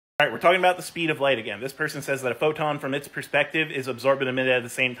All right, we're talking about the speed of light again. This person says that a photon from its perspective is absorbed and emitted at the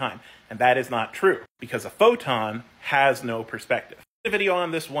same time. And that is not true, because a photon has no perspective. I did a video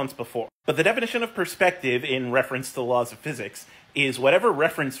on this once before. But the definition of perspective in reference to the laws of physics is whatever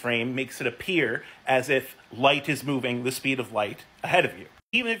reference frame makes it appear as if light is moving the speed of light ahead of you.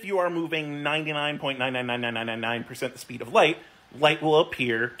 Even if you are moving 99.9999999% the speed of light, light will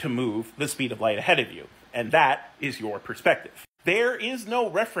appear to move the speed of light ahead of you. And that is your perspective. There is no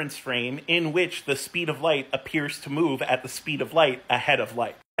reference frame in which the speed of light appears to move at the speed of light ahead of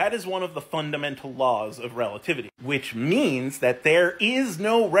light. That is one of the fundamental laws of relativity, which means that there is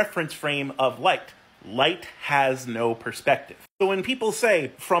no reference frame of light. Light has no perspective. So when people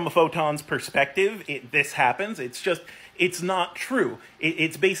say, from a photon's perspective, this happens, it's not true.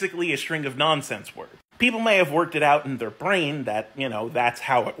 It's basically a string of nonsense words. People may have worked it out in their brain that, that's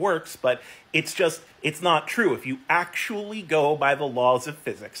how it works, but it's not true. If you actually go by the laws of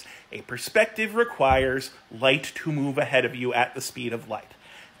physics, a perspective requires light to move ahead of you at the speed of light.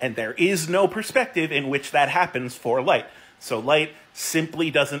 And there is no perspective in which that happens for light. So light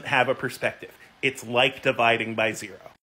simply doesn't have a perspective. It's like dividing by zero.